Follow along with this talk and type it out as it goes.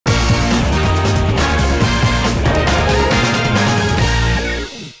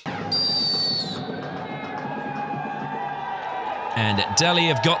And Delhi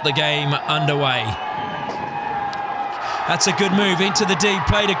have got the game underway. That's a good move into the D,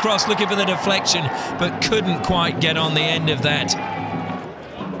 played across, looking for the deflection, but couldn't quite get on the end of that.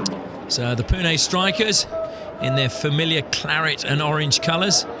 So the Pune Strykers in their familiar claret and orange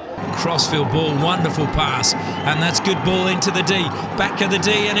colours. Crossfield ball, wonderful pass, and that's good ball into the D. Back of the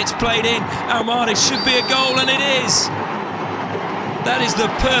D, and it's played in. Almada should be a goal, and it is. That is the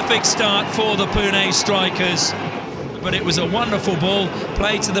perfect start for the Pune Strykers. But it was a wonderful ball,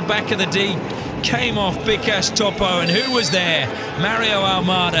 played to the back of the D, came off Bikash Topo, and who was there? Mario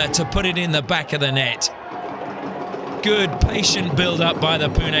Almada to put it in the back of the net. Good, patient build-up by the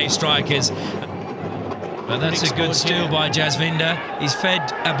Pune Strykers. But that's a good steal by Jasvinder. He's fed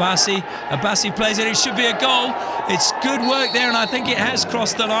Abbasi. Abbasi plays it. It should be a goal. It's good work there, and I think it has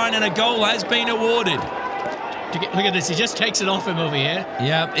crossed the line, and a goal has been awarded. Look at this. He just takes it off him over here.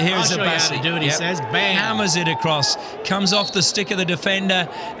 Yep, here's Abbasi. I'll show you how to do it, he says. Bang. Hammers it across. Comes off the stick of the defender,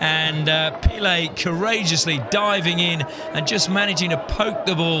 and Pillay courageously diving in and just managing to poke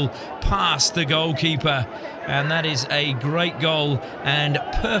the ball past the goalkeeper. And that is a great goal and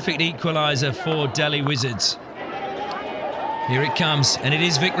perfect equaliser for Delhi Wizards. Here it comes, and it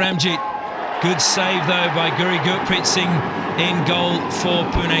is Vic Ramjit. Good save, though, by Guri Gurpreet Singh in goal for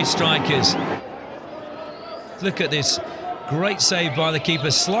Pune Strykers. Look at this. Great save by the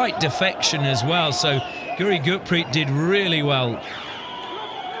keeper. Slight defection as well, so Guri Gurpreet did really well.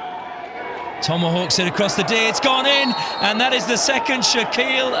 Tomahawks it across the D, it's gone in, and that is the second.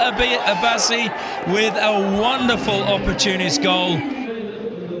 Shakil Abbasi with a wonderful opportunist goal.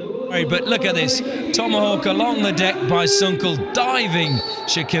 But look at this, Tomahawk along the deck by Sunkle, diving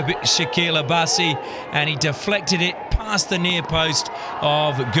Shakil Abbasi, and he deflected it past the near post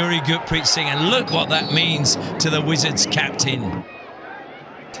of Guri Gurpreet Singh, and look what that means to the Wizards captain.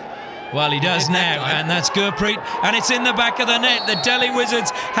 Well, he does now, and that's Gurpreet, and it's in the back of the net. The Delhi Wizards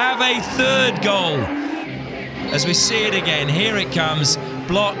have a third goal. As we see it again, here it comes,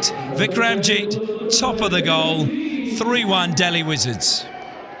 blocked, Vikramjit, top of the goal, 3-1 Delhi Wizards.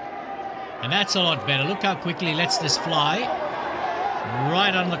 And that's a lot better. Look how quickly he lets this fly.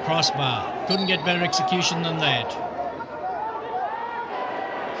 Right on the crossbar. Couldn't get better execution than that.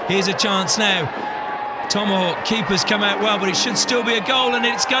 Here's a chance now. Tomahawk, keepers come out well, but it should still be a goal, and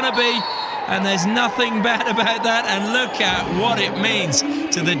it's going to be. And there's nothing bad about that. And look at what it means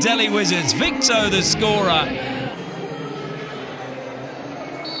to the Delhi Wizards. Victo, the scorer.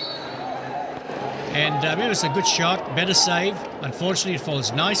 And it was a good shot, better save. Unfortunately, it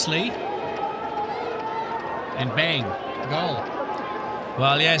falls nicely. And bang, goal.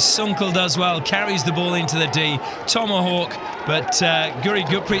 Well, yes, Sunkle does well, carries the ball into the D. Tomahawk, but Guri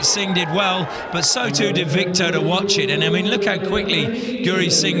Gurpreet Singh did well, but so too did Victo to watch it. And I mean, look how quickly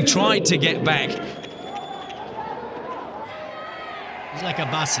Guri Singh tried to get back. He's like a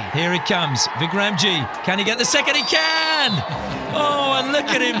Abbasi. Here it comes, Vikramji. Can he get the second? He can! Oh, and look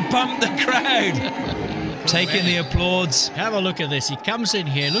at him pump the crowd. Taking the applause. Have a look at this. He comes in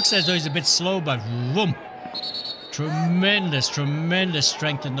here, looks as though he's a bit slow, but boom. Tremendous, tremendous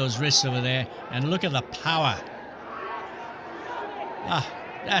strength in those wrists over there. And look at the power. Ah,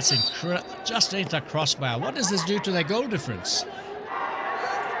 that's incredible. Just into the crossbar. What does this do to their goal difference?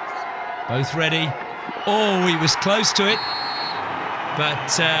 Both ready. Oh, he was close to it. But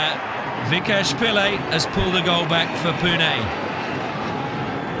Vikash Pillay has pulled a goal back for Pune.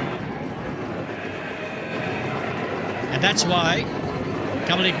 And that's why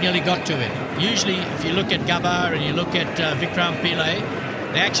Kamalik nearly got to it. Usually, if you look at Gabbar and you look at Vikram Pillay,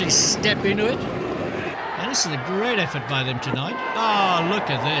 they actually step into it. And this is a great effort by them tonight. Oh, look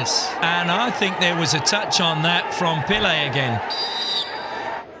at this. And I think there was a touch on that from Pillay again.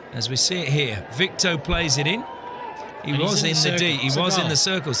 As we see it here, Victo plays it in. He was in the D, he was in the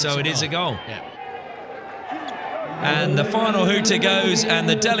circle, so it is a goal. Yeah. And the final hooter goes, and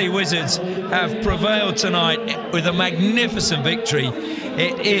the Delhi Wizards have prevailed tonight with a magnificent victory.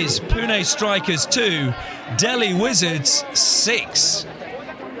 It is Pune Strykers 2, Delhi Wizards 6.